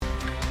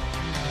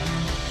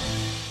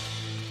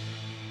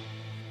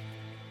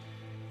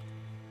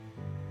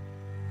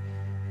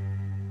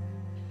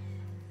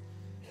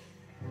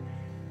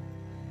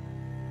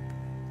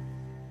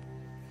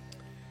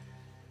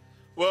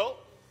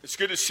It's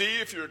good to see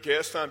you. If you're a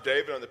guest, I'm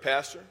David. I'm the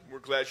pastor. We're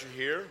glad you're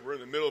here. We're in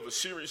the middle of a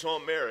series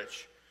on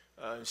marriage,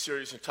 a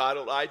series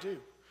entitled I Do.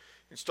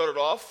 And started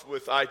off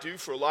with I Do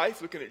for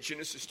Life, looking at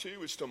Genesis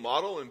 2. It's the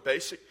model and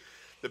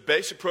the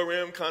basic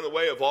program kind of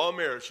way of all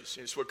marriages.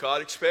 It's what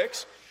God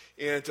expects.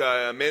 And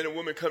a man and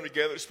woman come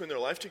together to spend their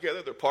life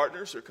together. They're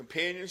partners, they're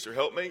companions, they're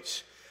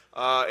helpmates.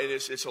 And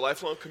it's a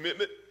lifelong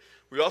commitment.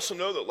 We also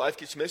know that life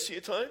gets messy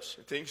at times,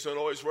 and things don't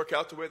always work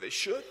out the way they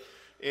should.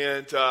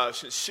 And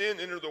since sin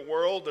entered the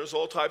world, there's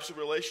all types of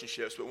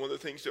relationships. But one of the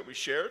things that we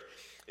shared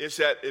is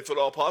that if at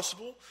all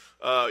possible,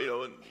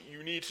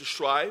 you need to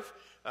strive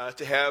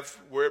to have,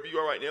 wherever you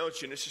are right now, a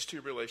Genesis 2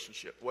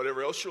 relationship.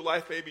 Whatever else your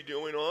life may be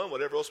doing on,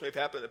 whatever else may have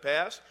happened in the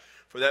past,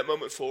 from that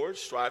moment forward,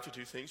 strive to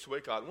do things the way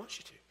God wants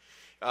you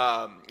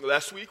to.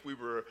 Last week, we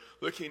were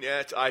looking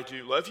at I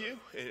Do Love You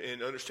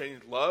and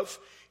understanding love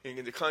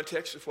in the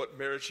context of what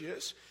marriage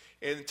is.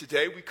 And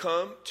today we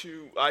come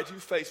to I Do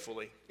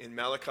Faithfully in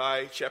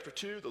Malachi chapter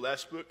 2, the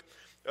last book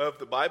of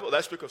the Bible,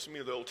 last book of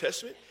the Old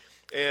Testament.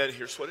 And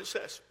here's what it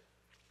says.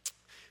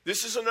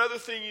 This is another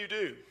thing you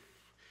do.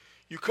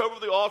 You cover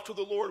the altar of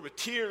the Lord with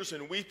tears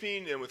and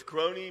weeping and with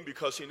groaning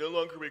because he no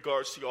longer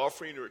regards the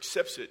offering or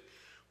accepts it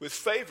with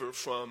favor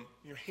from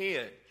your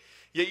hand.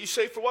 Yet you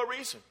say, for what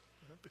reason?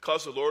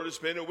 Because the Lord has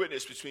been a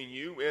witness between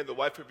you and the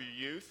wife of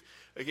your youth,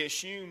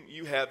 against whom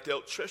you have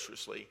dealt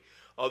treacherously,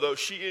 although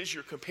she is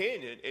your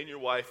companion and your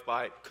wife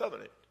by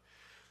covenant.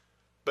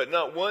 But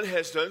not one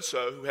has done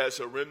so who has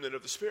a remnant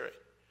of the Spirit.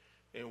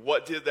 And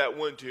what did that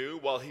one do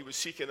while he was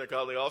seeking a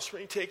godly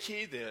offspring? Take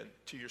heed then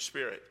to your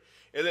spirit,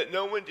 and let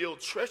no one deal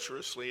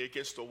treacherously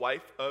against the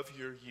wife of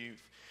your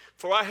youth.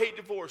 For I hate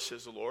divorce,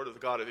 says the Lord, of the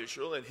God of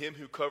Israel, and him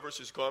who covers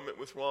his garment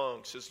with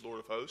wrong, says the Lord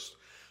of hosts.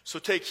 So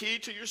take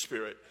heed to your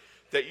spirit,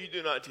 that you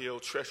do not deal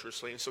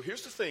treacherously. And so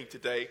here's the thing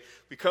today.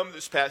 We come to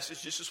this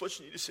passage. This is what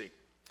you need to see.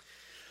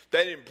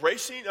 That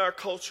embracing our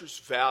culture's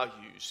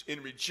values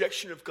in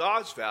rejection of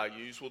God's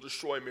values will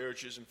destroy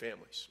marriages and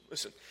families.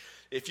 Listen,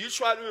 if you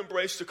try to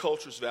embrace the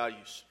culture's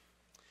values,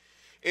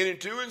 and in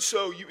doing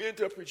so you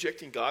end up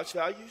rejecting God's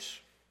values,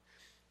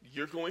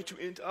 you're going to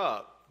end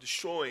up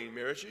destroying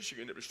marriages, you're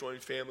going to end up destroying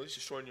families,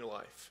 destroying your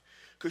life.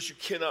 Because you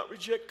cannot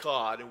reject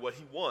God and what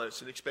he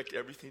wants and expect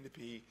everything to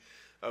be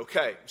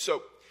okay.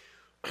 So,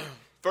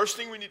 first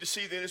thing we need to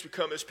see then as we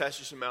come to this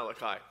passage in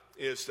Malachi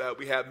is that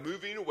we have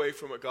moving away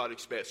from what God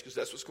expects, because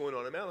that's what's going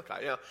on in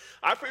Malachi. Now,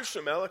 I preached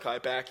in Malachi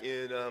back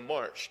in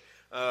March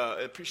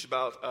and preached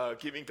about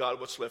giving God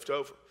what's left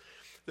over.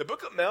 The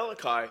book of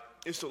Malachi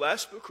is the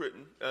last book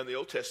written in the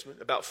Old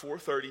Testament, about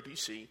 430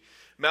 BC.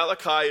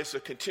 Malachi is a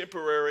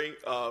contemporary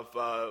of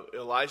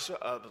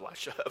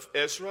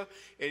Ezra,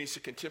 and he's a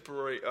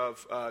contemporary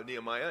of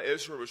Nehemiah.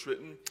 Ezra was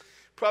written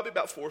probably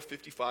about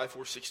 455,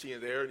 460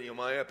 in there.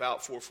 Nehemiah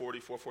about 440,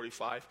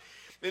 445.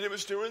 And it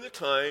was during the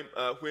time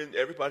when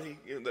everybody,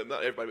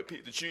 not everybody,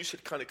 but the Jews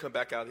had kind of come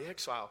back out of the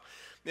exile.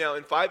 Now,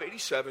 in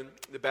 587,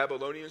 the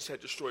Babylonians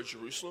had destroyed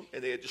Jerusalem,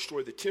 and they had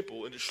destroyed the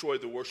temple and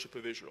destroyed the worship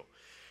of Israel,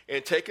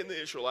 and taken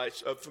the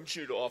Israelites from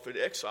Judah off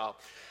into exile.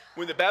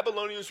 When the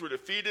Babylonians were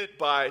defeated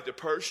by the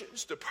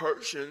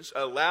Persians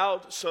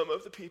allowed some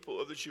of the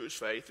people of the Jewish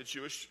faith, the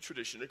Jewish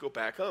tradition, to go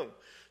back home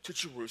to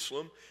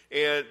Jerusalem,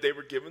 and they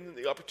were given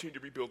the opportunity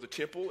to rebuild the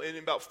temple. And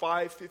in about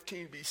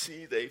 515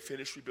 BC, they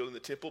finished rebuilding the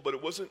temple, but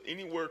it wasn't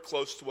anywhere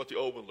close to what the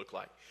old one looked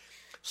like.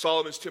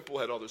 Solomon's temple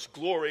had all this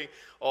glory,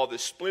 all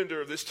this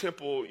splendor. This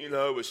temple,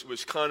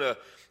 was kind of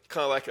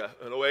like an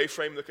old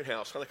A-frame looking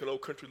house, kind of like an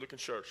old country looking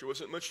church. There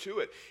wasn't much to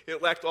it.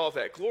 It lacked all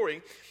that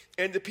glory.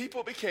 And the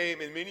people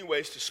became, in many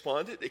ways,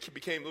 despondent. They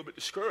became a little bit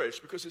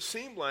discouraged because it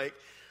seemed like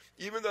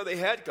even though they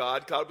had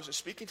God, God wasn't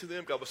speaking to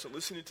them, God wasn't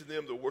listening to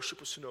them, the worship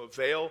was to no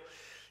avail.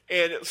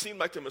 And it seemed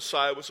like the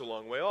Messiah was a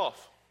long way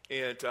off.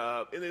 And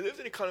they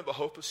lived in a kind of a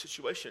hopeless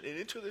situation. And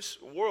into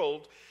this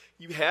world,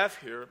 you have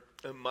here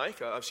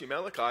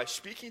Malachi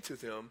speaking to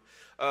them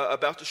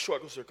about the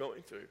struggles they're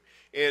going through.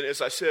 And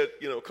as I said,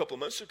 a couple of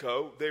months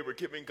ago, they were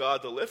giving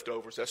God the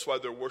leftovers. That's why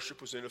their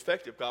worship was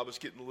ineffective. God was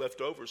getting the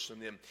leftovers from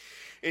them.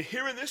 And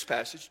here in this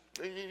passage,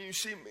 you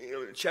see,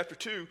 in chapter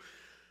 2,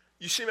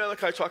 you see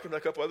Malachi talking about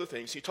a couple other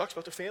things. He talks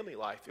about the family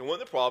life. And one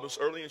of the problems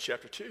early in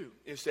chapter 2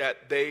 is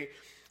that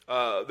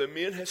the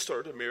men had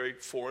started to marry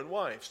foreign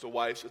wives, the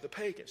wives of the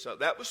pagans. Now,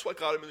 that was what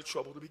got them into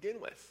trouble to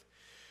begin with.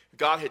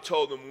 God had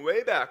told them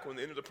way back when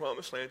they entered the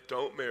promised land,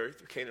 don't marry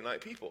the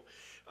Canaanite people.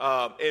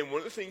 And one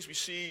of the things we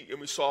see, and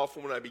we saw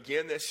from when I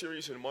began that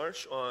series in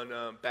March on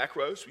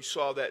Backroads, we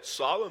saw that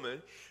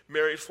Solomon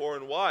married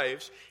foreign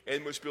wives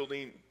and was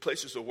building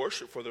places of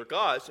worship for their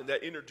gods, and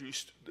that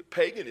introduced the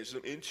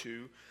paganism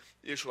into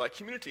the Israelite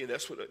community, and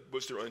that's what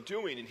was their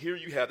undoing. And here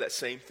you have that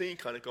same thing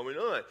kind of going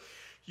on.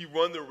 You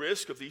run the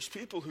risk of these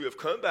people who have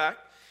come back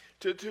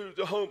to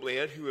the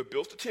homeland, who have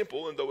built the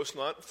temple, and though it's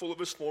not full of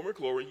its former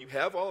glory, you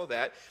have all of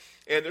that,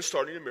 and they're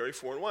starting to marry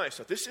foreign wives.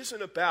 Now, this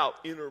isn't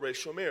about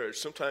interracial marriage.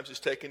 Sometimes it's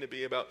taken to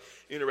be about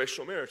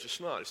interracial marriage. It's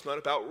not. It's not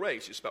about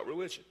race. It's about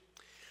religion.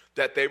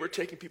 That they were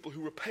taking people who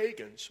were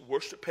pagans,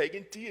 worshiped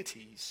pagan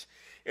deities,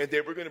 and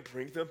they were going to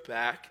bring them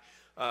back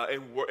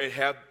and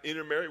have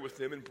intermarry with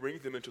them and bring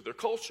them into their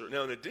culture.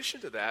 Now, in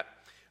addition to that,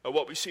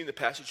 what we see in the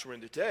passage we're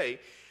in today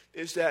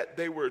is that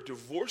they were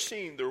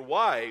divorcing their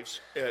wives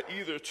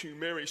either to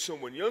marry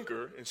someone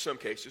younger in some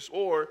cases,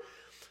 or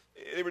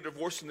they were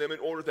divorcing them in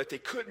order that they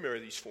could marry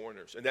these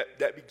foreigners. And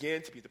that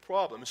began to be the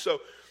problem. And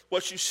so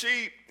what you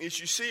see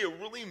is a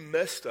really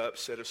messed up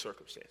set of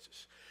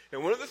circumstances.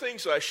 And one of the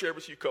things that I shared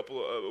with you a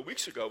couple of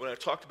weeks ago when I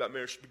talked about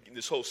marriage in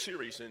this whole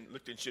series and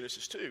looked at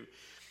Genesis 2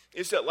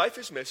 is that life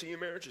is messy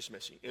and marriage is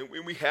messy. And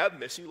we have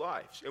messy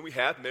lives and we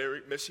have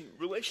messy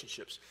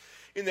relationships.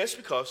 And that's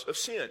because of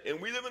sin.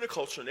 And we live in a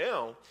culture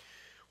now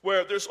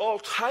where there's all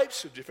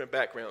types of different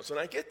backgrounds. And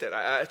I get that.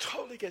 I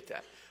totally get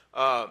that.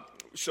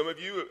 Some of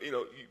you,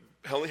 you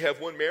only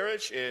have one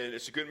marriage and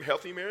it's a good and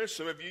healthy marriage.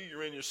 Some of you,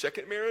 you're in your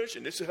second marriage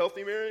and it's a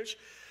healthy marriage.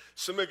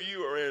 Some of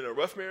you are in a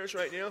rough marriage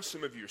right now.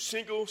 Some of you are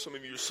single. Some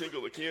of you are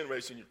single again,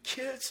 raising your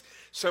kids.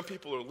 Some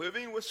people are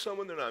living with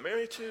someone they're not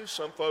married to.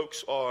 Some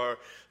folks are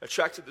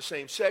attracted to the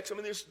same sex. I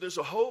mean, there's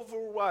a whole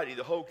variety,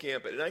 the whole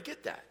gambit, and I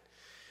get that.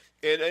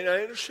 And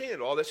I understand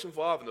all that's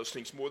involved in those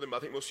things more than I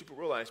think most people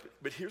realize.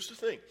 But here's the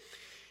thing.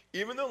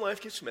 Even though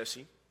life gets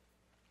messy,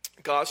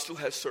 God still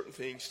has certain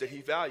things that he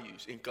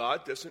values. And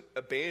God doesn't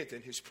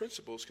abandon his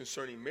principles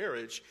concerning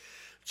marriage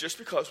just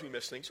because we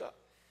mess things up.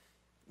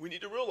 We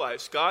need to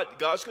realize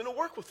God's going to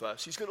work with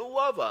us. He's going to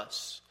love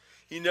us.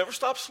 He never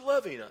stops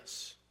loving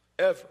us,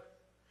 ever.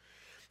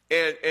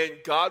 And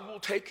God will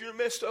take your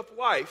messed up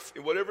life,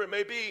 and whatever it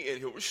may be, and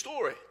he'll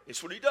restore it.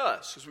 It's what he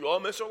does, because we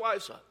all mess our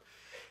lives up.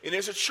 And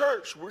as a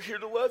church, we're here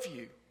to love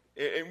you,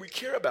 and we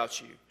care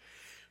about you.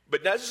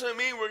 But that doesn't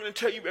mean we're going to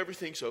tell you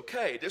everything's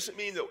okay. It doesn't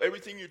mean that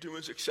everything you're doing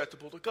is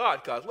acceptable to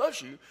God. God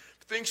loves you.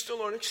 Things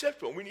still aren't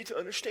acceptable. We need to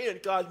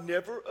understand God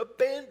never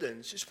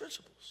abandons his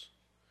principles,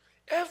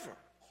 ever.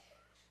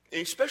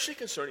 And especially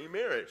concerning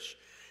marriage.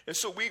 And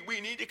so we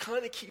need to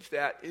kind of keep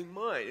that in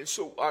mind. And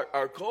so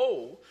our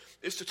goal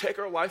is to take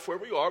our life where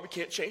we are. We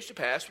can't change the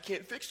past. We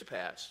can't fix the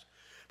past.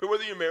 But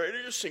whether you're married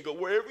or you're single,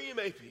 wherever you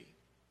may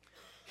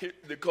be,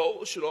 the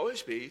goal should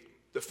always be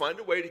to find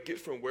a way to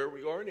get from where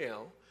we are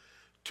now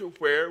to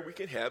where we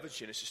can have a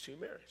Genesis 2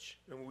 marriage.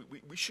 And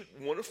we should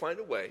want to find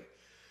a way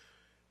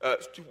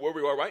to where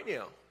we are right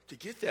now to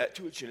get that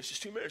to a Genesis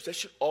 2 marriage. That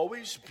should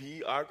always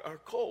be our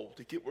goal,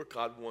 to get where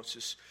God wants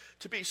us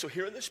to be. So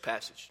here in this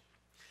passage,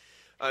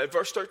 in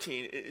verse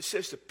 13, it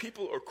says the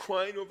people are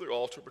crying over their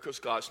altar because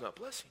God's not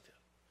blessing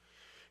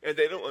them. And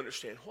they don't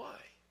understand why.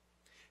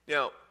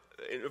 Now,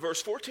 in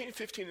verse 14,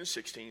 15, and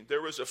 16,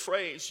 there was a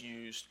phrase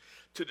used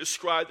to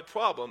describe the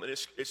problem, and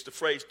it's the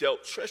phrase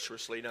dealt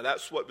treacherously. Now,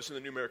 that's what was in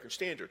the New American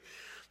Standard.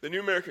 The New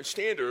American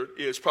Standard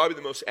is probably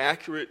the most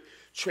accurate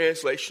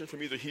translation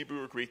from either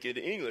Hebrew or Greek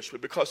into English,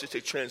 but because it's a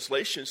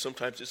translation,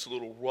 sometimes it's a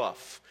little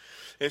rough.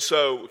 And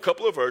so a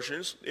couple of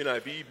versions,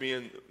 NIV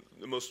being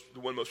the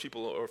one most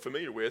people are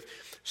familiar with,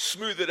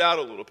 smooth it out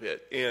a little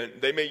bit, and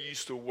they may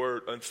use the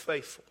word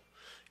unfaithful.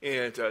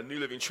 And New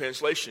Living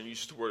Translation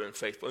uses the word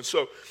unfaithful. And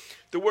so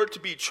the word to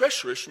be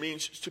treacherous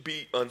means to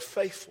be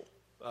unfaithful.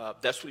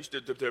 That's what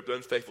they're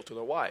unfaithful to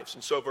their wives.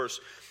 And so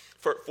verse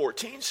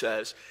 14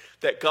 says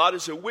that God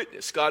is a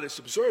witness. God is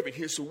observing.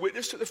 He is a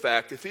witness to the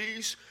fact that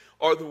these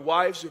are the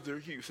wives of their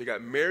youth. They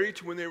got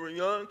married when they were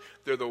young.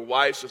 They're the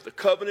wives of the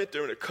covenant.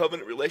 They're in a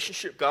covenant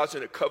relationship. God's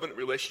in a covenant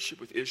relationship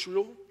with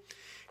Israel.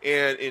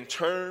 And in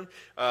turn,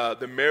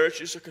 the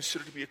marriages are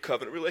considered to be a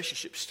covenant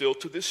relationship. Still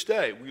to this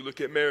day, we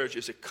look at marriage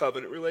as a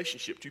covenant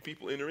relationship two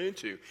people enter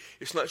into.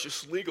 It's not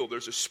just legal.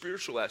 There's a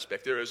spiritual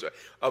aspect. There is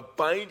a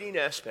binding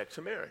aspect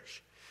to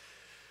marriage.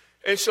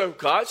 And so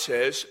God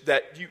says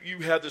that you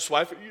have this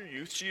wife of your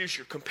youth. She is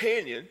your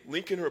companion,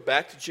 linking her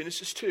back to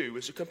Genesis 2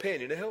 as a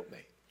companion to help me.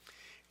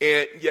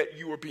 And yet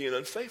you are being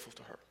unfaithful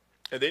to her.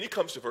 And then he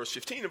comes to verse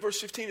 15. And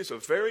verse 15 is a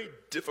very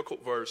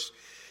difficult verse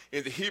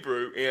in the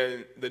Hebrew.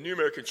 And the New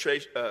American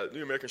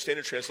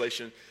Standard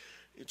Translation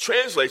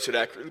translates it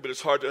accurately, but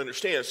it's hard to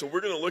understand. So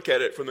we're going to look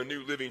at it from the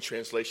New Living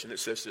Translation. It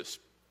says this.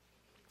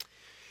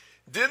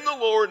 Didn't the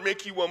Lord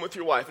make you one with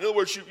your wife? In other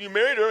words, you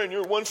married her and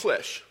you're one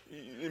flesh.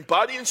 In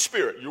body and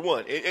spirit, you're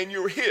one. And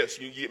you're his.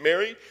 You get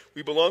married,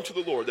 we belong to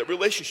the Lord. That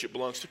relationship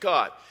belongs to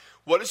God.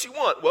 What does he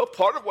want? Well,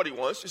 part of what he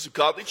wants is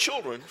godly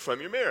children from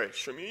your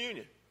marriage, from your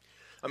union.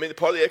 I mean,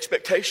 part of the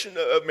expectation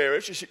of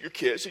marriage is that your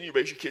kids, and you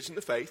raise your kids in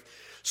the faith.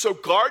 So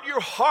guard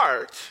your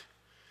heart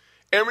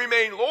and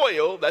remain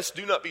loyal. That's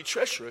do not be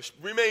treacherous.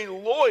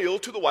 Remain loyal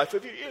to the wife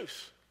of your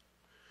youth.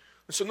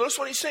 And so notice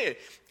what he's saying.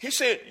 He's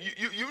saying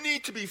you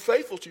need to be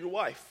faithful to your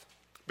wife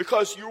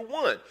because you're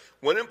one.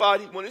 One in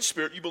body, one in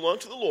spirit. You belong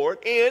to the Lord.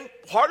 And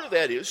part of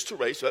that is to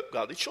raise up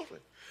godly children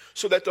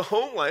so that the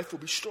home life will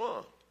be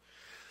strong.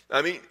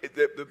 I mean,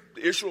 the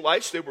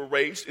Israelites, they were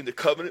raised in the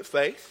covenant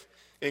faith.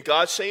 And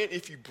God's saying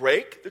if you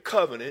break the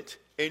covenant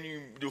and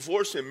you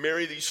divorce and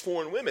marry these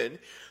foreign women,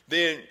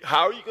 then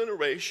how are you going to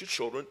raise your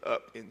children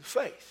up in the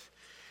faith?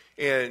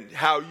 and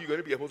how are you going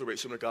to be able to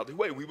raise them in a godly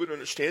way? We would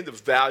understand the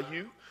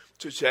value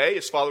today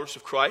as followers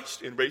of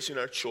Christ in raising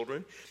our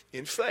children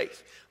in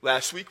faith.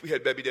 Last week we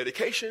had baby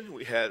dedication.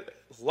 We had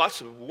lots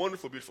of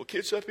wonderful, beautiful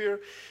kids up here.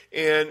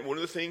 And one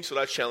of the things that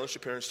I challenge the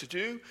parents to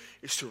do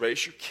is to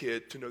raise your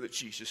kid to know that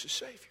Jesus is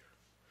Savior.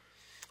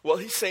 Well,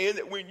 he's saying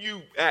that when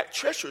you act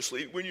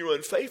treacherously, when you're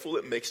unfaithful,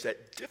 it makes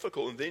that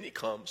difficult. And then he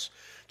comes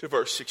to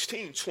verse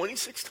 16,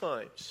 26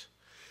 times.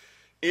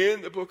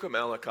 In the book of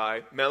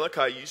Malachi,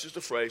 Malachi uses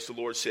the phrase, the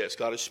Lord says,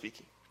 God is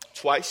speaking.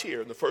 Twice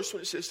here. And the first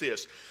one it says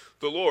this,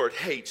 the Lord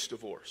hates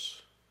divorce.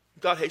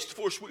 God hates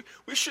divorce.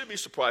 We should be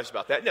surprised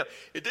about that. Now,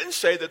 it didn't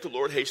say that the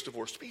Lord hates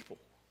divorced people.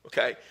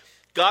 Okay?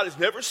 God has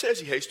never says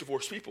he hates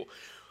divorced people.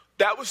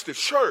 That was the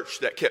church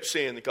that kept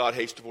saying that God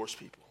hates divorced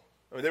people.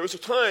 I mean, there was a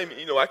time,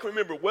 I can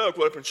remember well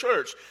growing up in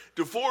church,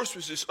 divorce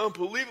was this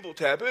unbelievable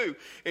taboo.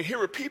 And here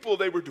were people,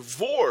 they were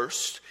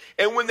divorced,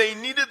 and when they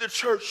needed the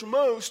church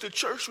most, the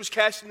church was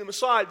casting them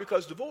aside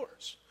because of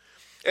divorce.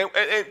 And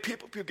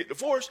people get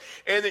divorced,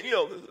 and then,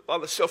 a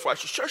lot of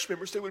self-righteous church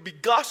members, they would be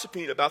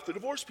gossiping about the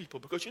divorced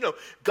people because,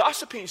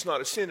 gossiping is not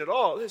a sin at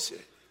all, is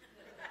it?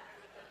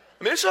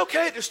 I mean, it's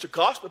okay just to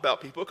gossip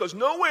about people because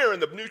nowhere in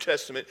the New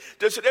Testament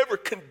does it ever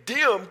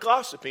condemn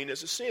gossiping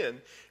as a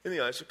sin in the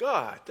eyes of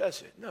God,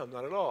 does it? No,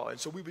 not at all. And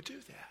so we would do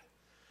that.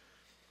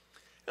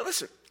 Now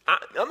listen,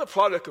 I'm the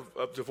product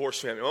of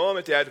divorced family. My mom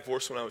and dad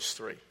divorced when I was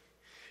 3.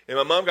 And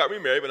my mom got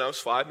remarried when I was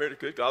 5, married a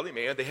good, godly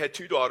man. They had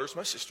 2 daughters,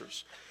 my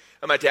sisters.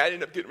 And my dad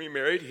ended up getting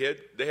remarried.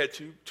 They had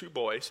two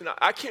boys. And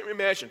I can't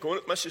imagine going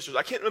with my sisters.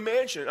 I can't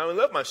imagine. I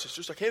love my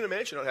sisters. I can't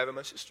imagine not having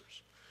my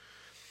sisters.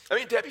 I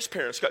mean, Debbie's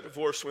parents got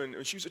divorced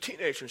when she was a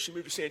teenager, and she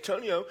moved to San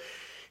Antonio.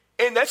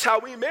 And that's how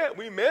we met.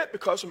 We met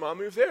because Mom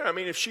moved there. I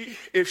mean, if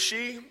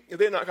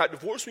they had not got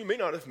divorced, we may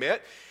not have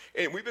met.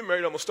 And we've been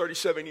married almost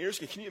 37 years.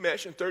 And can you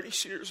imagine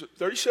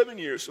 37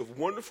 years of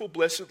wonderful,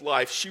 blessed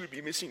life she would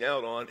be missing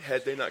out on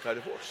had they not got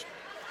divorced?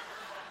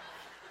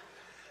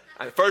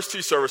 And the first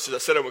 2 services, I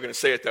said I wasn't going to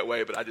say it that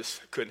way, but I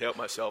just couldn't help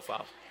myself.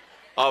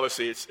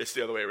 Obviously, it's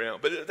the other way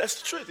around. But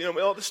that's the truth,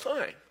 all this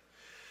time.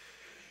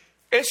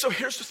 And so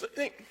here's the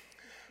thing.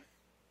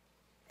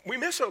 We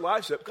mess our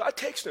lives up. God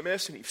takes the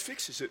mess and he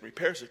fixes it and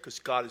repairs it because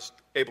God is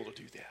able to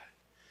do that.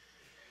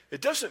 It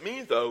doesn't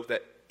mean, though,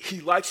 that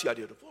he likes the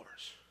idea of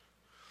divorce.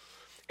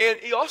 And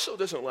he also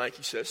doesn't like,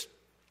 he says,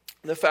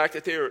 the fact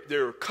that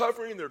they're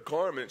covering their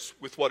garments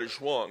with what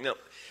is wrong. Now,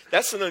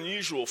 that's an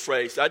unusual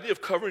phrase. The idea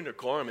of covering their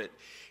garment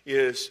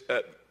is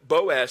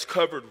Boaz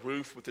covered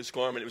Ruth with his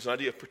garment. It was an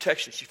idea of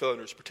protection. She fell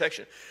under his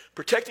protection.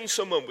 Protecting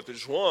someone with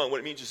is wrong, what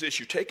it means is this: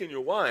 you're taking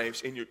your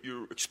wives and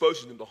you're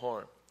exposing them to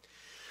harm.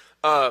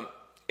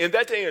 In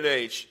that day and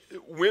age,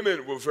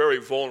 women were very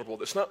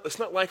vulnerable. It's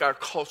not like our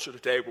culture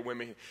today where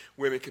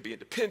women can be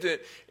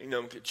independent,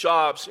 get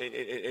jobs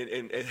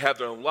and have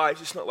their own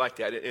lives. It's not like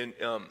that. And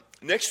I'm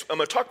going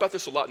to talk about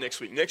this a lot next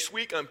week. Next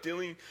week, I'm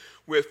dealing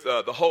with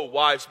the whole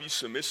wives be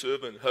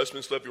submissive and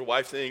husbands love your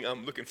wife thing.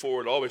 I'm looking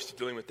forward always to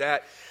dealing with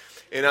that.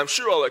 And I'm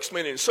sure I'll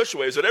explain it in such a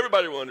way that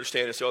everybody will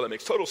understand and say, oh, that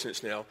makes total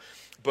sense now.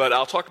 But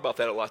I'll talk about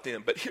that a lot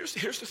then. But here's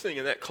the thing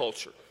in that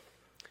culture.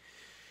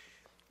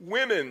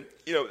 Women,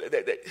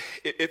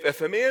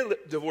 if a man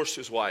divorced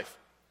his wife,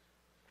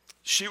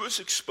 she was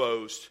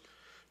exposed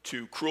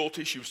to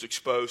cruelty. She was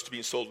exposed to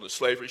being sold into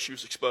slavery. She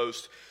was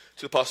exposed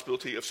to the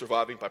possibility of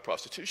surviving by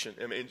prostitution.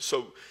 I mean,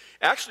 so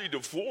actually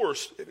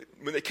divorce,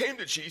 when they came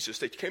to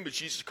Jesus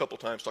a couple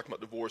times talking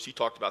about divorce. He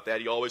talked about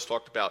that. He always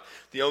talked about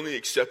the only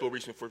acceptable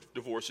reason for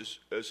divorce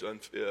is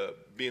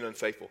being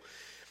unfaithful.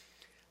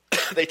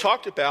 They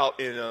talked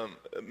about in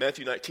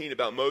Matthew 19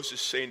 about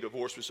Moses saying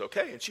divorce was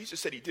okay. And Jesus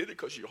said he did it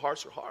because your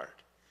hearts are hard.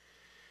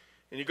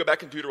 And you go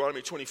back in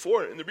Deuteronomy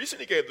 24, and the reason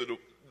he gave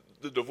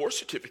the divorce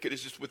certificate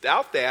is just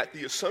without that,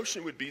 the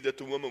assumption would be that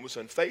the woman was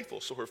unfaithful.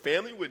 So her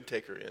family wouldn't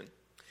take her in.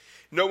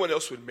 No one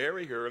else would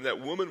marry her, and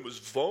that woman was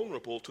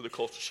vulnerable to the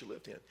culture she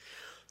lived in.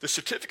 The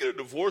certificate of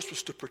divorce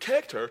was to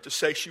protect her, to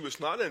say she was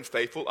not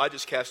unfaithful, I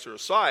just cast her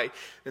aside,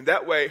 and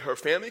that way her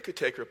family could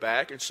take her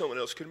back and someone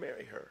else could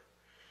marry her.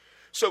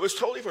 So it was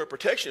totally for her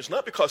protection. It's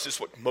not because it's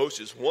what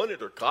Moses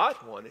wanted or God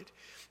wanted.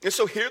 And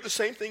so here the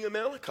same thing in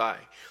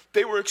Malachi.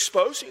 They were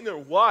exposing their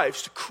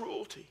wives to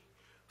cruelty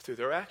through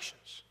their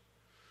actions.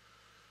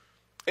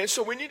 And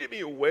so we need to be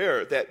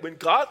aware that when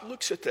God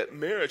looks at that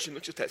marriage and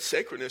looks at that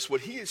sacredness,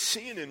 what he is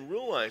seeing and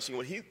realizing,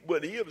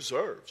 what he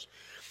observes,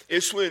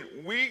 is when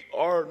we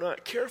are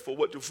not careful,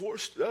 what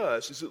divorce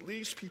does is it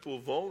leaves people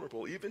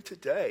vulnerable. Even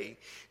today,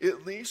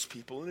 it leaves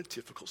people in a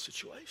difficult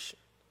situation.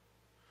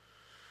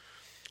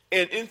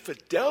 And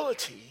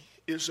infidelity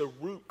is a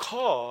root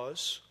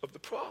cause of the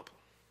problem.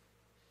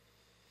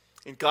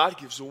 And God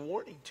gives a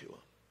warning to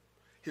him.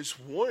 His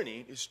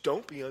warning is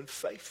don't be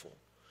unfaithful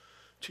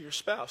to your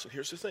spouse. And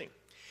here's the thing.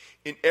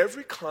 In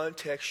every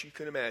context you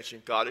can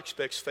imagine, God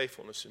expects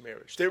faithfulness in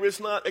marriage. There is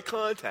not a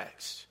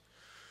context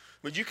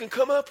that you can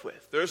come up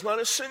with. There's not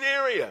a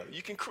scenario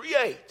you can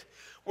create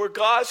where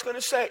God's going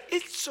to say,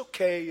 it's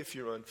okay if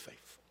you're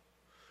unfaithful.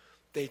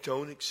 They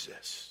don't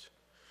exist.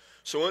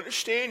 So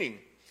understanding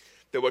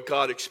that what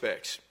God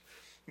expects.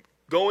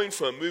 going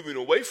from moving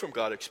away from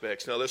God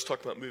expects. Now let's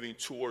talk about moving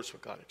towards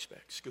what God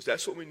expects, because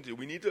that's what we need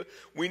to do.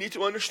 We need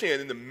to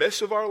understand in the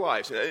mess of our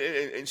lives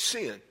and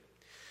sin,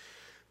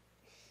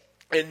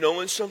 and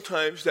knowing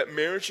sometimes that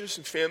marriages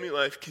and family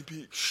life can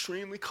be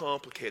extremely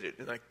complicated,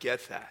 and I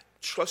get that.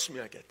 Trust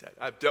me, I get that.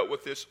 I've dealt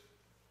with this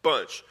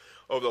bunch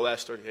over the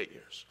last 38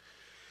 years.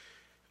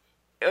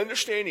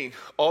 Understanding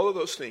all of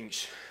those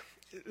things,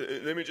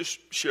 let me just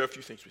share a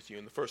few things with you,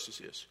 and the first is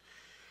this.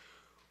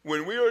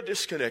 When we are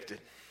disconnected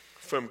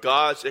from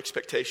God's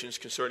expectations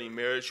concerning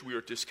marriage, we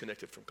are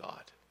disconnected from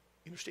God.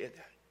 You understand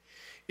that?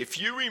 If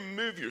you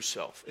remove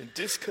yourself and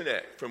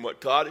disconnect from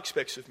what God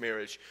expects of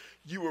marriage,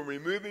 you are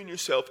removing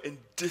yourself and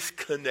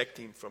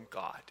disconnecting from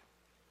God.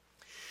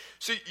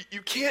 So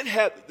you can't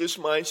have this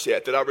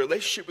mindset that our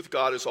relationship with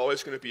God is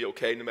always going to be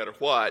okay no matter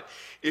what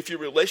if your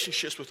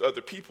relationships with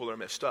other people are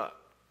messed up.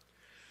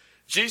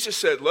 Jesus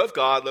said, love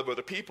God, love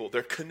other people.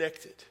 They're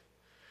connected.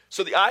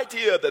 So the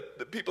idea that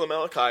the people of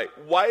Malachi,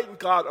 why isn't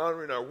God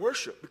honoring our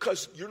worship?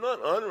 Because you're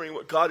not honoring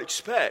what God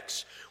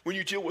expects when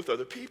you deal with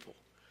other people.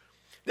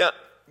 Now,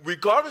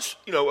 regardless,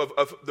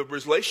 of the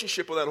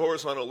relationship on that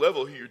horizontal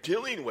level who you're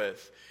dealing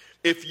with,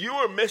 if you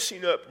are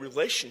messing up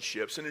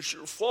relationships and it's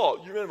your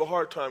fault, you're going to have a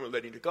hard time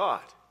relating to God.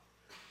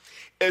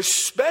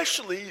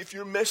 Especially if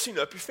you're messing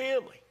up your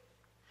family.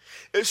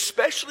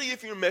 Especially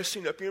if you're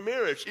messing up your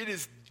marriage. It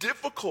is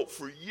difficult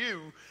for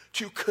you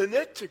to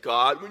connect to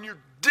God when you're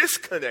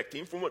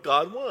disconnecting from what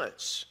God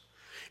wants.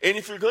 And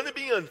if you're going to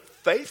be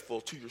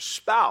unfaithful to your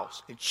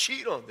spouse and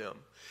cheat on them,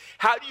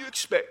 how do you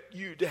expect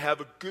you to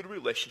have a good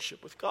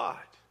relationship with God?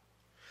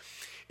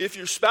 If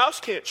your spouse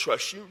can't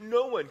trust you,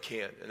 no one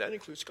can, and that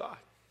includes God.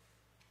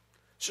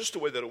 It's just the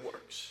way that it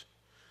works.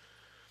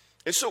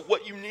 And so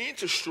what you need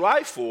to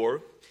strive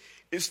for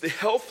is the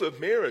health of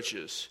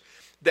marriages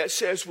that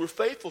says we're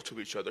faithful to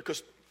each other.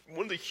 Because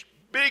one of the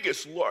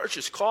biggest,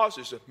 largest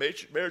causes of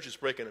marriages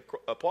breaking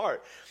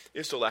apart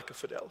is the lack of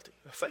fidelity,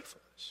 of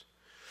faithfulness.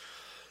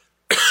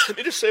 Let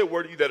me just say a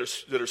word to you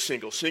that are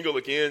single. Single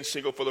again,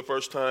 single for the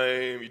first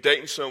time. You're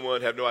dating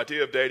someone, have no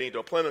idea of dating,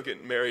 don't plan on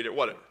getting married or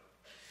whatever.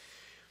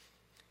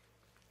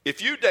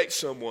 If you date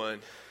someone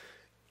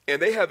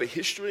and they have a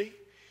history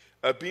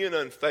of being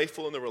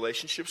unfaithful in the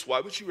relationships, why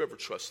would you ever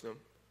trust them?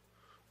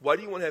 Why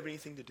do you want to have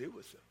anything to do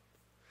with them?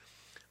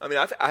 I mean,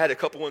 I had a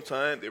couple one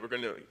time. They were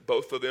going to,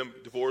 both of them,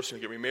 divorce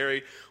and get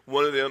remarried.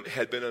 One of them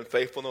had been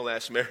unfaithful in the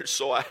last marriage.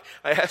 So I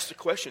asked the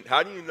question,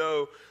 how do you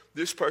know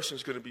this person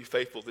is going to be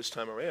faithful this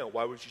time around?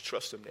 Why would you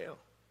trust them now?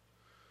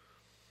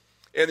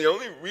 And the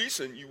only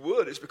reason you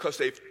would is because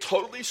they've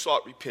totally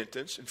sought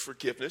repentance and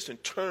forgiveness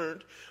and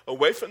turned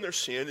away from their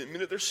sin,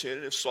 admitted their sin,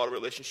 and have sought a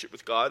relationship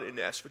with God and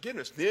asked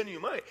forgiveness. Then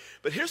you might.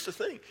 But here's the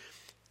thing.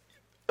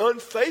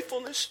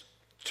 Unfaithfulness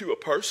to a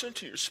person,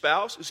 to your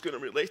spouse, is going to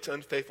relate to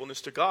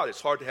unfaithfulness to God.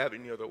 It's hard to have it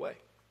any other way.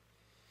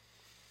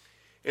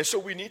 And so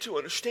we need to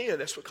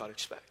understand that's what God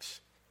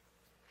expects.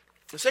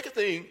 The second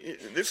thing,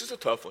 and this is a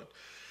tough one,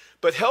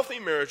 but healthy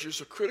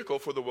marriages are critical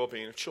for the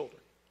well-being of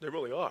children. They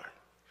really are.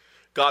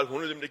 God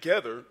wanted them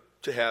together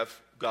to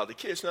have godly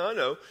kids. Now, I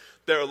know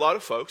there are a lot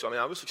of folks. I mean,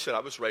 I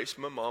was raised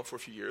by my mom for a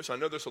few years. I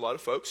know there's a lot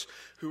of folks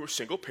who are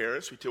single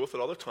parents. We deal with it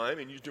all the time,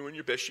 and you're doing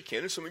your best you can,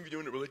 and some of you are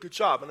doing a really good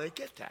job, and I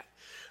get that.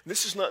 And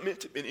this is not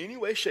meant to, in any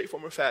way, shape,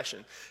 form, or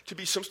fashion, to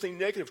be something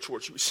negative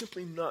towards you. It's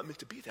simply not meant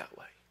to be that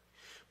way.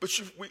 But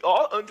we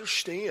all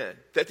understand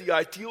that the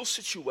ideal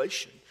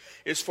situation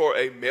is for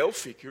a male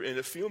figure and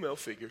a female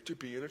figure to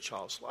be in a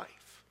child's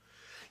life.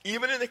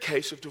 Even in the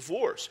case of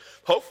divorce,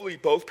 hopefully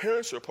both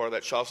parents are a part of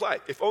that child's life.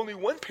 If only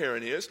one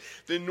parent is,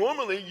 then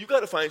normally you've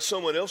got to find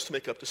someone else to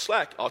make up the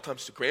slack. All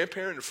times the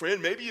grandparent, a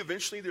friend, maybe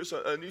eventually there's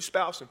a new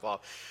spouse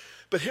involved.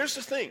 But here's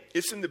the thing.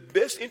 It's in the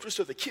best interest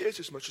of the kids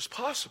as much as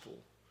possible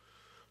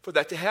for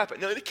that to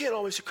happen. Now, it can't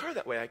always occur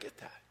that way. I get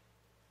that.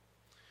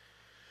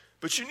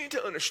 But you need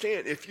to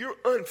understand, if your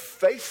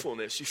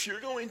unfaithfulness, if you're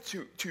going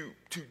to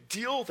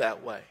deal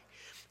that way,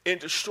 and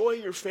destroy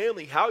your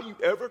family, how are you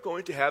ever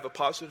going to have a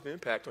positive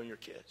impact on your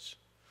kids?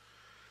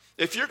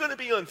 If you're going to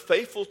be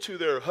unfaithful to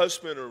their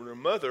husband or their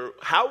mother,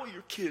 how will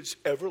your kids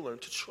ever learn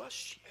to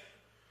trust you?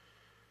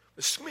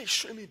 It's going to be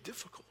extremely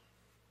difficult.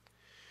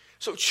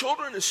 So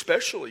children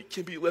especially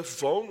can be left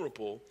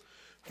vulnerable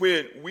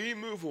when we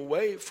move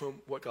away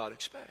from what God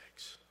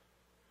expects.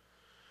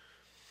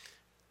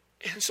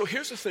 And so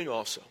here's the thing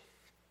also.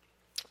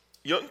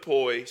 Young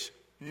boys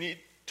need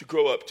to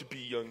grow up to be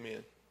young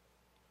men.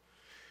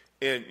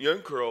 And young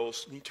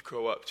girls need to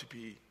grow up to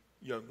be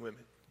young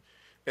women.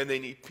 And they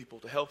need people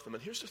to help them.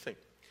 And here's the thing.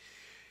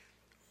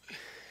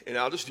 And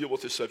I'll just deal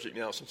with this subject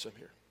now since I'm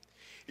here.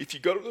 If you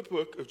go to the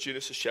book of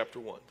Genesis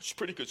chapter 1, which is a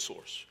pretty good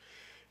source,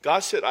 God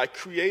said, I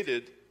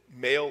created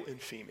male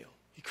and female.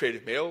 He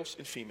created males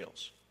and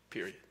females,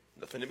 period.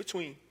 Nothing in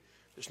between.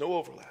 There's no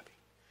overlapping.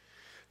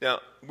 Now,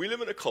 we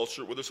live in a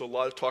culture where there's a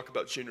lot of talk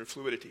about gender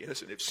fluidity. And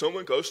listen, if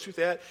someone goes through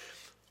that,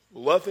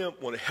 love them,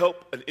 want to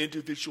help an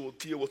individual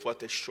deal with what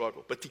they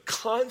struggle. But the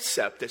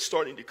concept that's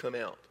starting to come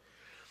out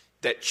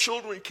that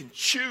children can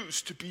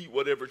choose to be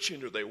whatever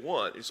gender they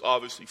want is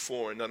obviously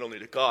foreign, not only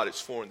to God, it's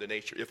foreign to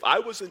nature. If I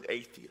was an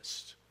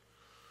atheist,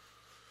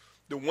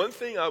 the one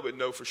thing I would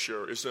know for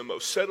sure is the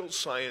most settled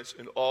science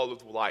in all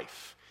of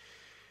life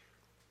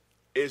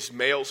is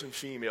males and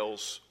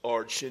females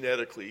are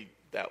genetically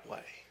that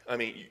way. I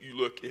mean, you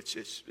look, it's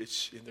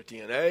in their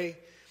DNA,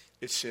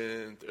 it's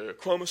in their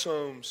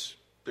chromosomes,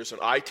 there's an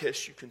eye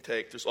test you can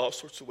take, there's all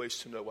sorts of ways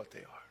to know what they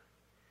are.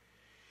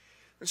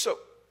 And so,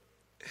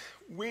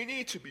 we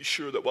need to be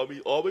sure that while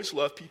we always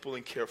love people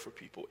and care for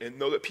people and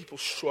know that people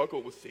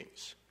struggle with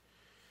things,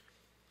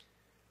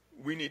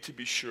 we need to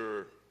be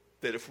sure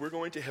that if we're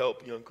going to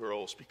help young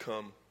girls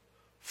become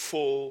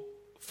full,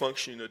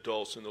 functioning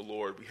adults in the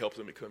Lord, we help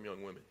them become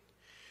young women.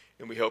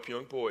 And we help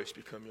young boys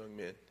become young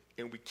men.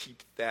 And we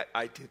keep that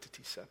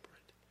identity separate.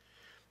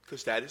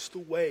 Because that is the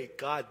way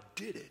God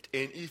did it.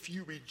 And if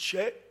you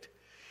reject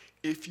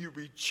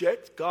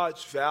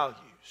God's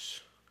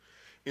values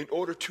in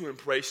order to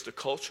embrace the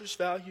culture's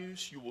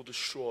values, you will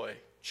destroy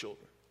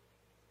children.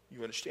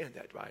 You understand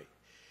that, right?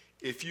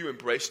 If you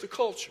embrace the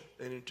culture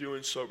and in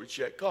doing so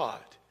reject God,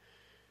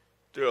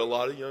 there are a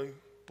lot of young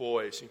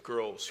boys and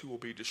girls who will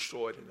be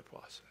destroyed in the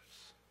process.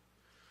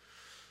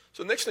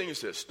 So the next thing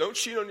is this. Don't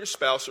cheat on your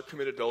spouse or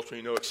commit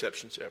adultery. No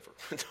exceptions ever.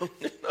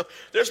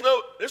 There's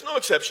no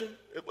exception.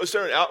 Was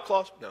there an out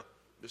clause? No,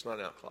 there's not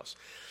an out clause.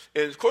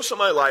 In the course of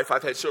my life,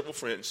 I've had several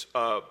friends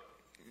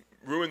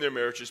ruin their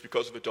marriages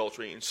because of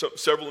adultery, and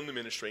several in the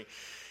ministry.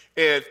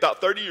 And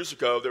about 30 years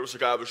ago, there was a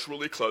guy I was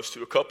really close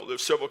to. There were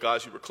several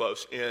guys who were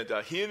close. And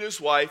he and his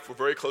wife were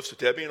very close to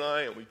Debbie and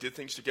I, and we did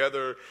things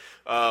together.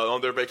 On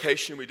their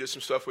vacation, we did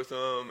some stuff with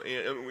them.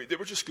 And they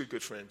were just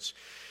good friends.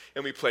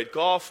 And we played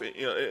golf, and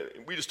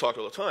we just talked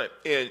all the time.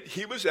 And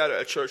he was at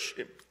a church,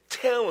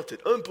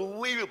 talented,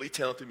 unbelievably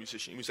talented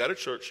musician. He was at a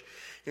church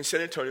in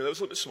San Antonio that was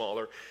a little bit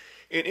smaller,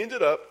 and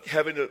ended up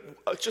having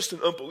just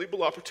an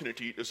unbelievable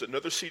opportunity. There's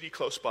another city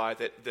close by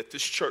that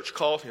this church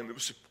called him. It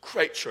was a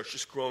great church,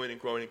 just growing and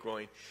growing and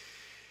growing.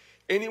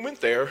 And he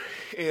went there,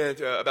 and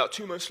about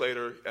 2 months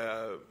later,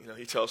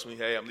 he tells me,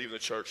 "Hey, I'm leaving the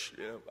church.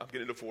 I'm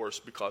getting a divorce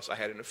because I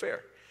had an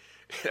affair."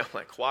 And I'm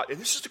like, "What?" And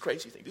this is the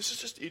crazy thing. This is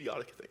just the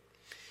idiotic thing.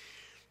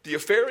 The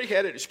affair he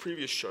had at his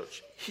previous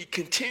church, he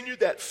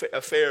continued that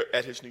affair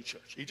at his new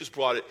church. He just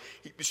brought it.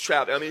 He was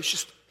traveling. I mean, it's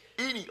just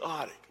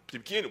idiotic to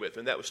begin with,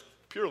 and that was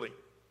purely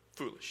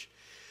foolish.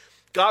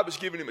 God was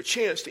giving him a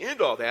chance to end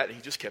all that, and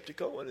he just kept it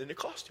going, and it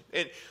cost him.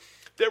 And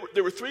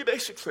there were three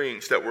basic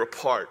things that were a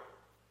part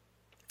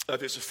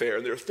of his affair,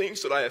 and there are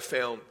things that I have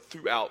found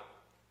throughout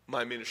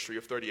my ministry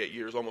of 38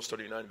 years, almost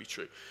 39 to be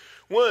true.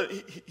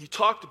 One, he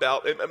talked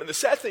about, I mean, the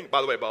sad thing,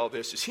 by the way, about all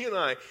this is he and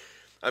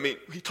I mean,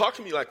 he talked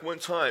to me like one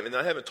time, and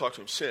I haven't talked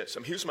to him since. I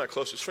mean, he was my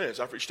closest friends.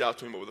 I've reached out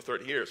to him over the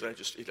 30 years, and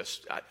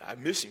I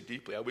miss him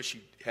deeply. I wish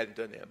he hadn't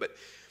done that. But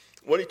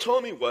what he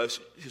told me was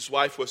his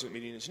wife wasn't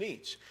meeting his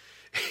needs.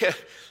 And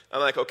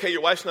I'm like, okay, your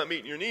wife's not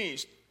meeting your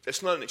needs.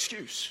 That's not an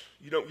excuse.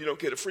 You don't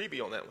get a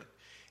freebie on that one.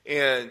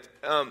 And,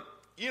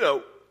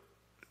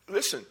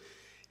 listen,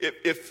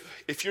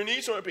 if your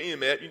needs aren't being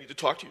met, you need to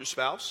talk to your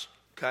spouse,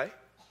 okay?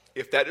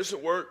 If that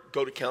doesn't work,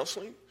 go to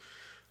counseling.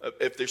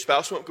 If their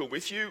spouse won't go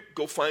with you,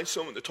 go find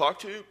someone to talk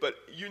to. But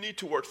you need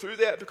to work through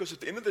that because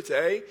at the end of the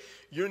day,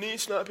 your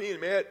needs not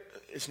being met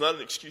is not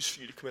an excuse for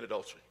you to commit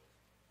adultery.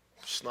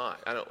 It's not.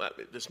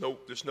 There's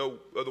no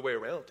other way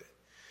around it.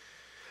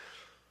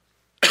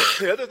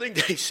 The other thing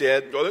that he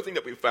said, the other thing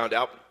that we found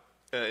out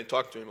in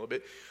talking to him a little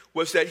bit,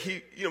 was that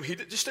he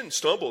just didn't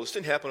stumble. This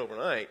didn't happen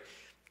overnight.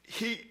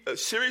 A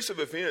series of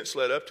events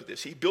led up to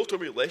this. He built a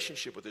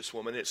relationship with this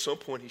woman, and at some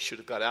point he should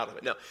have got out of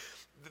it. Now,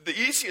 the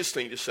easiest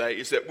thing to say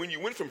is that when you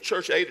went from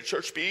church A to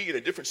church B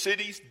in different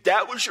cities,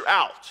 that was your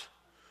out.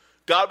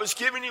 God was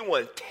giving you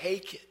one.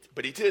 Take it.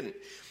 But he didn't.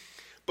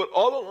 But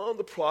all along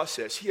the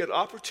process, he had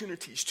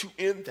opportunities to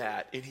end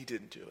that, and he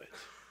didn't do it.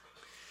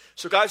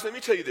 So guys, let me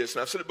tell you this,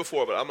 and I've said it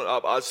before, but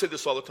I'll say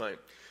this all the time.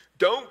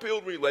 Don't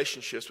build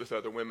relationships with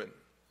other women.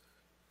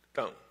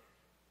 Don't.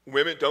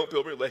 Women, don't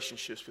build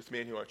relationships with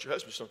men who aren't your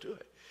husbands. Don't do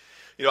it.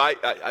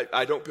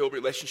 I don't build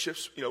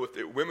relationships, with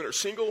the women are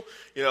single.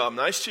 I'm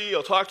nice to you.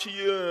 I'll talk to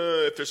you.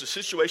 If there's a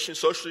situation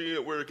socially,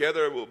 we're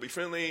together. We'll be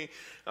friendly.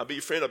 I'll be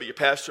your friend. I'll be your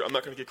pastor. I'm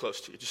not going to get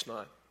close to you. Just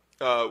not.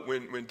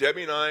 When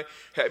Debbie and I,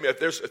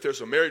 if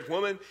there's a married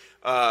woman,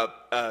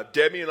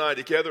 Debbie and I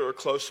together are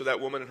close to that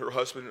woman and her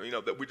husband,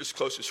 that we're just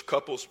close as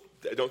couples.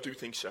 Don't do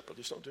things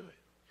separately. Just don't do it.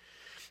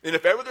 And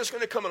if ever there's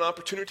going to come an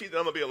opportunity that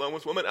I'm going to be alone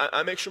with women,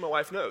 I make sure my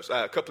wife knows.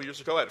 A couple of years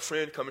ago, I had a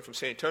friend coming from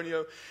San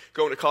Antonio,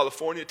 going to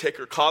California, take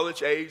her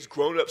college-age,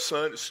 grown-up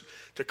son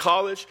to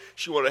college.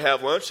 She wanted to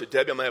have lunch. I said,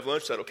 Debbie, I'm going to have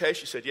lunch. Is that okay?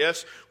 She said,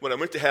 yes. When I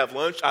went to have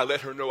lunch, I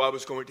let her know I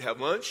was going to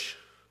have lunch.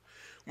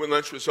 When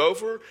lunch was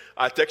over,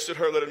 I texted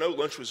her, let her know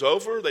lunch was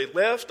over. They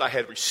left. I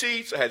had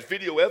receipts. I had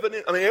video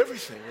evidence. I mean,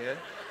 everything, man.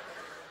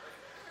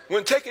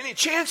 Wouldn't take any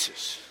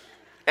chances.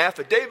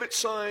 Affidavit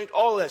signed,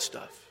 all that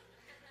stuff.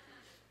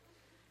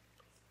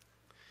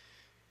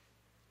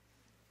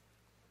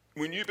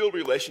 When you build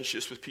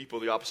relationships with people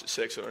of the opposite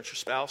sex that aren't your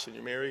spouse and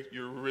you're married,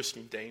 you're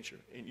risking danger.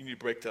 And you need to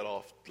break that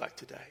off like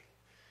today.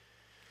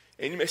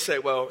 And you may say,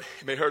 well,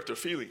 it may hurt their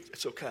feelings.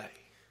 It's okay.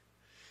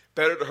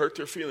 Better to hurt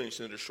their feelings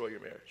than to destroy your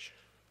marriage.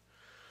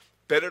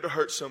 Better to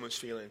hurt someone's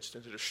feelings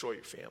than to destroy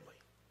your family.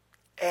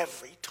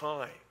 Every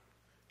time,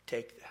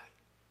 take that.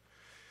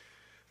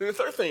 Then the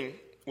third thing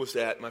was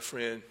that my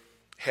friend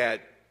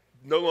had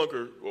no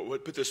longer,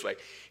 put it this way,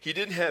 he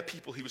didn't have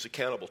people he was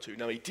accountable to.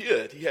 Now he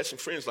did. He had some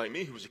friends like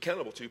me he was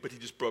accountable to, but he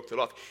just broke that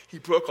off. He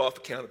broke off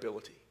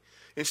accountability.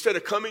 Instead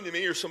of coming to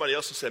me or somebody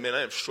else and saying, man,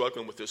 I am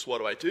struggling with this, what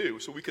do I do?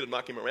 So we could have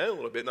knocked him around a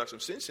little bit, knocked some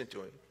sense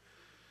into him.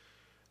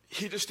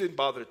 He just didn't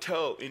bother to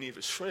tell any of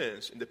his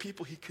friends, and the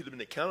people he could have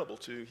been accountable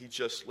to, he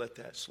just let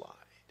that slide.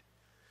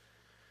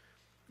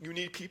 You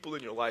need people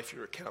in your life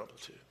you're accountable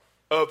to,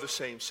 of the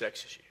same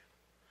sex as you.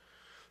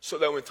 So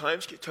that when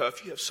times get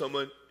tough, you have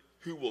someone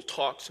who will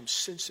talk some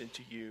sense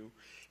into you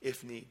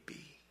if need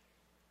be.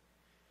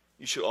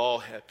 You should all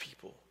have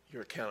people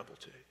you're accountable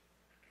to.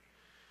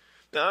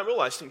 Now, I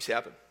realize things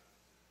happen.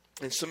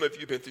 And some of you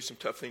have been through some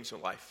tough things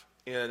in life.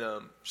 And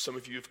some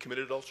of you have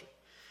committed adultery.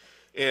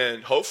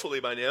 And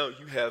hopefully by now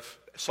you have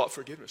sought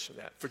forgiveness from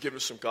that.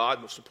 Forgiveness from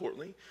God, most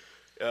importantly.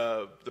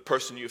 The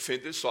person you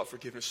offended sought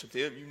forgiveness from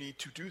them. You need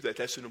to do that.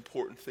 That's an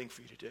important thing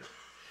for you to do.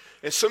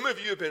 And some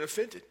of you have been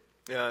offended.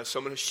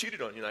 Someone has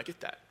cheated on you, and I get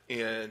that.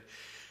 And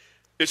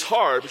it's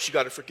hard, but you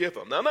got to forgive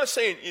them. Now, I'm not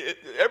saying,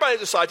 everybody has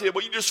this idea,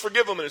 well, you just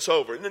forgive them and it's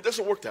over. And it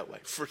doesn't work that way.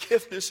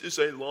 Forgiveness is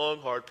a long,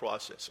 hard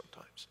process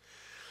sometimes.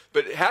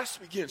 But it has to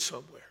begin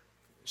somewhere.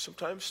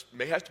 Sometimes it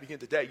may have to begin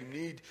today.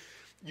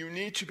 You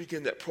need to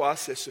begin that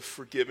process of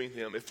forgiving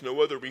them, if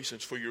no other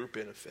reasons, for your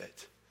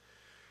benefit.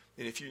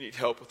 And if you need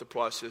help with the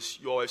process,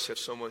 you always have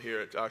someone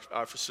here at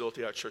our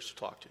facility, our church, to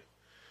talk to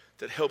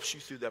that helps you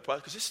through that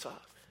process, because it's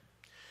tough.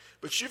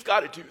 But you've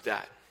got to do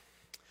that.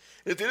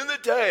 And at the end of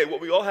the day,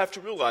 what we all have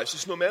to realize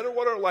is no matter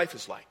what our life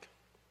is like,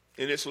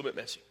 and it's a little bit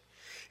messy,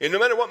 and no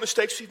matter what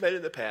mistakes we've made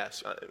in the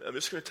past, I'm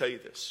just going to tell you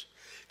this.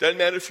 It doesn't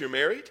matter if you're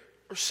married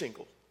or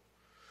single.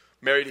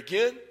 Married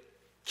again,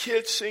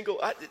 kids,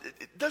 single,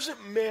 it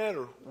doesn't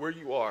matter where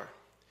you are.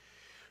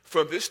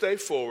 From this day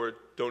forward,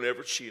 don't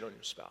ever cheat on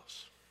your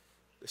spouse.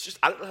 It's just,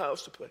 I don't know how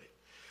else to put it.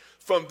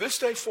 From this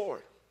day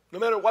forward, no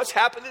matter what's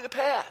happened in the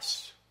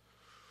past,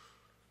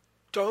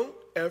 don't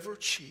ever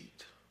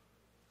cheat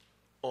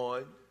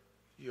on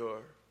your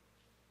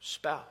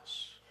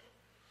spouse.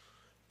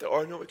 There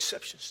are no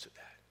exceptions to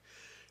that.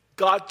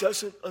 God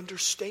doesn't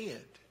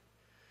understand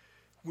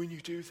when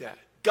you do that.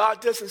 God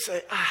doesn't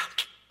say,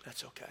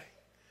 that's okay.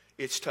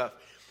 It's tough.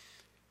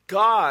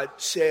 God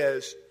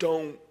says,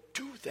 don't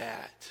do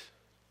that.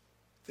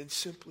 Then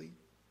simply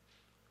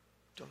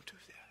don't do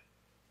that.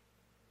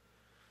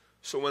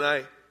 So when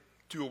I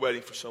do a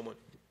wedding for someone,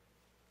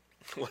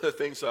 one of the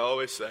things I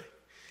always say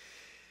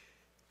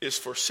is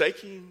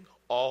forsaking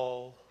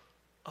all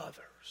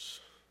others.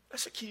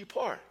 That's a key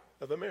part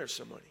of a marriage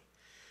ceremony.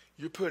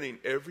 You're putting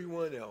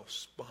everyone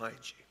else behind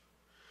you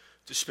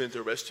to spend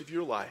the rest of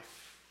your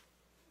life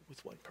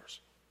with one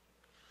person.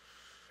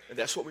 And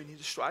that's what we need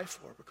to strive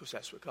for, because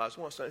that's what God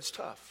wants. Now, it's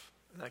tough,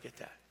 and I get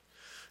that.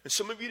 And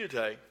some of you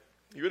today,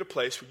 you're at a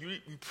place where you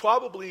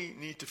probably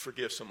need to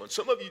forgive someone.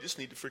 Some of you just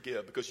need to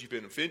forgive because you've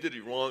been offended,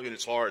 you're wrong, and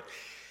it's hard.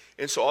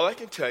 And so all I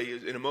can tell you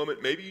is, in a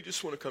moment, maybe you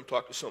just want to come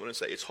talk to someone and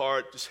say, it's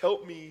hard. Just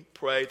help me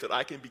pray that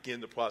I can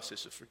begin the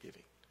process of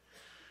forgiving,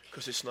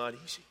 because it's not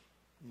easy.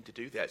 You need to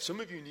do that. Some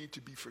of you need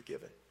to be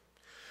forgiven.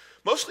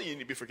 Mostly you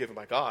need to be forgiven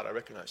by God. I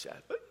recognize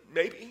that. But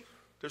maybe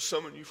there's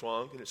someone you've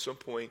wronged, and at some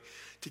point,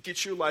 to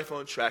get your life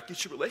on track,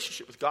 get your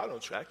relationship with God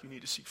on track, you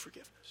need to seek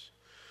forgiveness.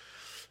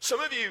 Some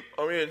of you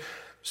are in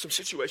some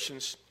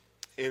situations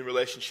in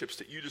relationships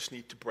that you just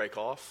need to break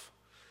off,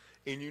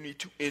 and you need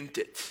to end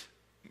it.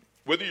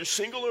 Whether you're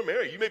single or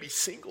married, you may be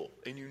single,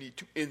 and you need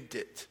to end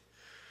it.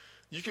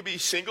 You could be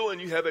single, and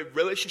you have a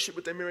relationship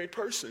with a married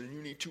person, and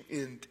you need to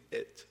end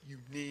it. You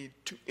need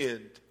to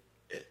end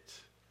it.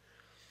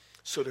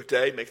 So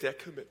today, make that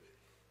commitment.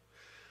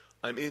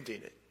 I'm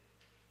ending it.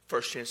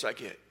 First chance I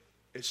get,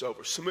 it's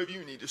over. Some of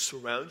you need to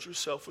surround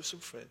yourself with some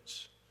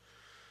friends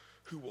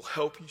who will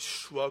help you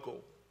struggle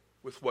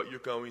with what you're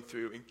going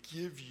through and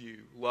give you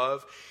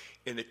love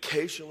and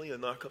occasionally a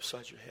knock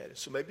upside your head. And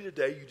so maybe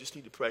today you just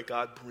need to pray,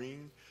 God,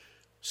 bring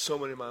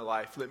someone in my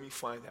life. Let me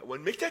find that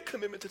one. Make that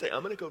commitment today.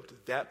 I'm going to go to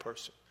that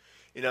person,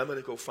 and I'm going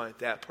to go find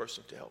that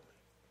person to help me.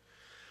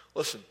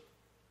 Listen,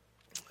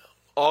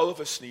 all of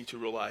us need to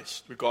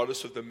realize,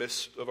 regardless of the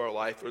midst of our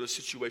life or the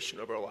situation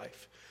of our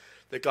life,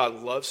 that God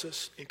loves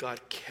us and God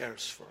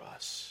cares for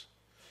us.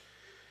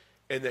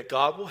 And that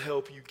God will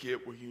help you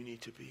get where you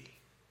need to be.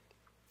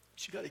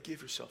 But you got to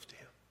give yourself to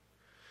Him.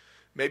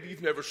 Maybe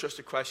you've never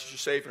trusted Christ as your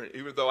Savior, and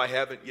even though I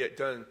haven't yet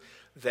done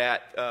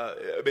that,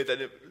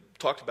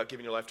 talked about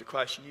giving your life to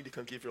Christ, you need to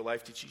come give your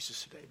life to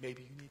Jesus today.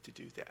 Maybe you need to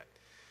do that.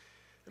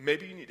 And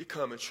maybe you need to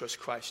come and trust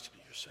Christ to be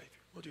your Savior.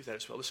 We'll do that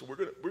as well. Listen,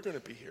 we're going to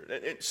be here.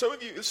 And some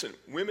of you, listen,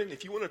 women,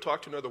 if you want to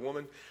talk to another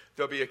woman,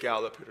 there'll be a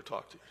gal up here to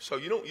talk to. So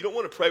you don't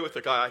want to pray with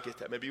a guy, I get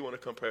that. Maybe you want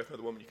to come pray with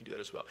another woman, you can do that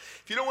as well.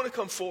 If you don't want to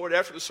come forward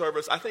after the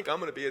service, I think I'm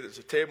going to be at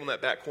a table in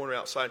that back corner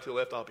outside to the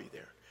left. I'll be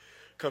there.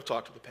 come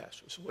talk to the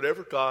pastor. So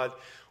whatever God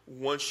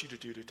wants you to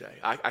do today,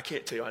 I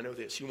can't tell you, I know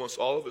this. He wants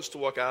all of us to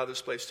walk out of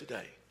this place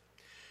today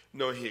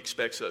knowing he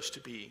expects us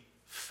to be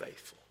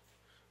faithful.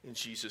 In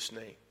Jesus'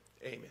 name,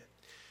 amen.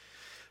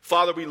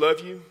 Father, we love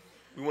you.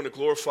 We want to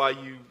glorify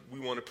you. We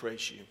want to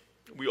praise you.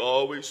 We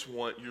always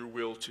want your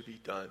will to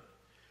be done.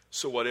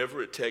 So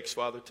whatever it takes,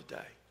 Father,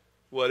 today,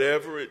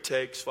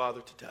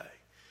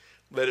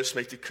 let us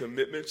make the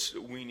commitments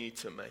that we need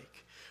to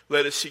make.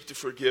 Let us seek the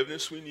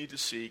forgiveness we need to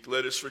seek.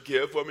 Let us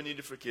forgive what we need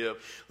to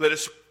forgive. Let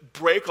us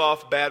break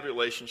off bad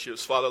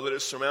relationships. Father, let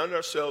us surround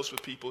ourselves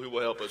with people who will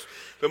help us.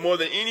 But more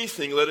than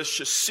anything, let us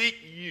just seek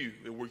you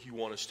and where you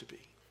want us to be.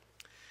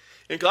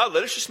 And God,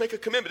 let us just make a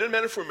commitment. It doesn't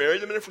matter if we're married, it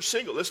doesn't matter if we're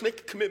single. Let's make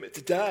a commitment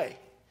today.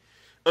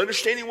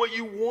 Understanding what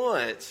you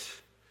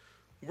want,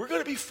 we're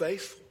going to be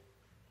faithful.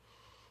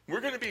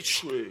 We're going to be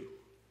true.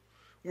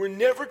 We're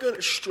never going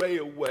to stray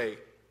away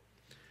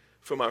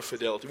from our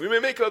fidelity. We may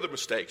make other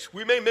mistakes.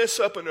 We may mess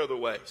up in other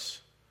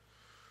ways.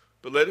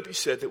 But let it be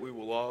said that we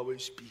will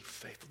always be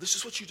faithful. This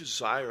is what you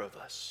desire of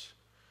us.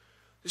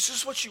 This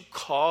is what you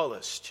call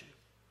us to.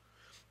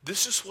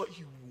 This is what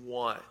you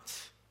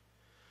want.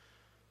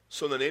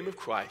 So in the name of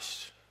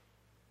Christ,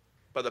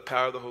 by the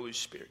power of the Holy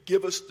Spirit,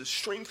 give us the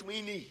strength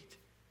we need.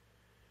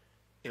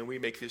 And we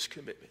make this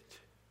commitment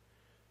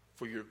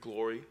for your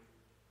glory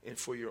and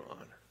for your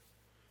honor.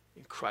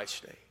 In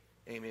Christ's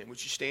name, amen.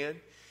 Would you stand?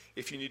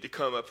 If you need to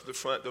come up to the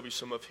front, there'll be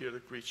some up here to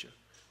greet you.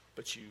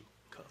 But you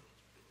come.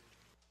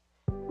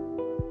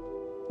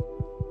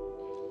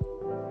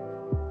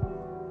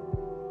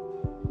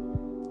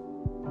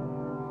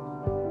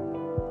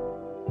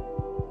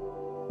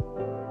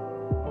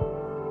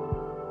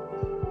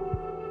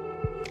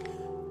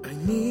 I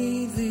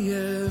need thee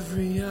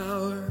every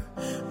hour,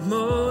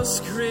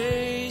 most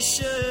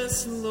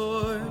gracious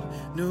Lord.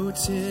 No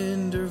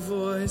tender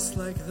voice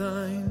like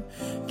thine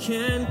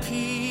can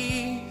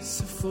peace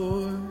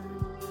afford.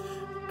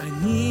 I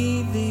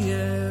need thee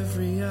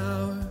every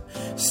hour.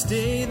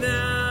 Stay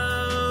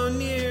thou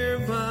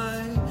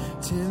nearby.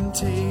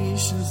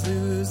 Temptations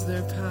lose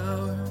their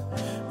power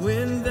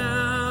when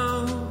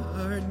thou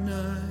art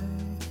nigh.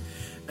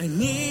 I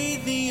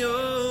need thee,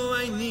 oh,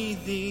 I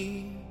need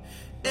thee.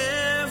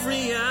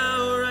 Every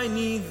hour I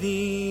need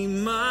thee,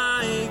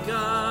 my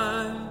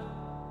God.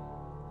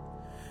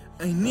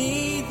 I need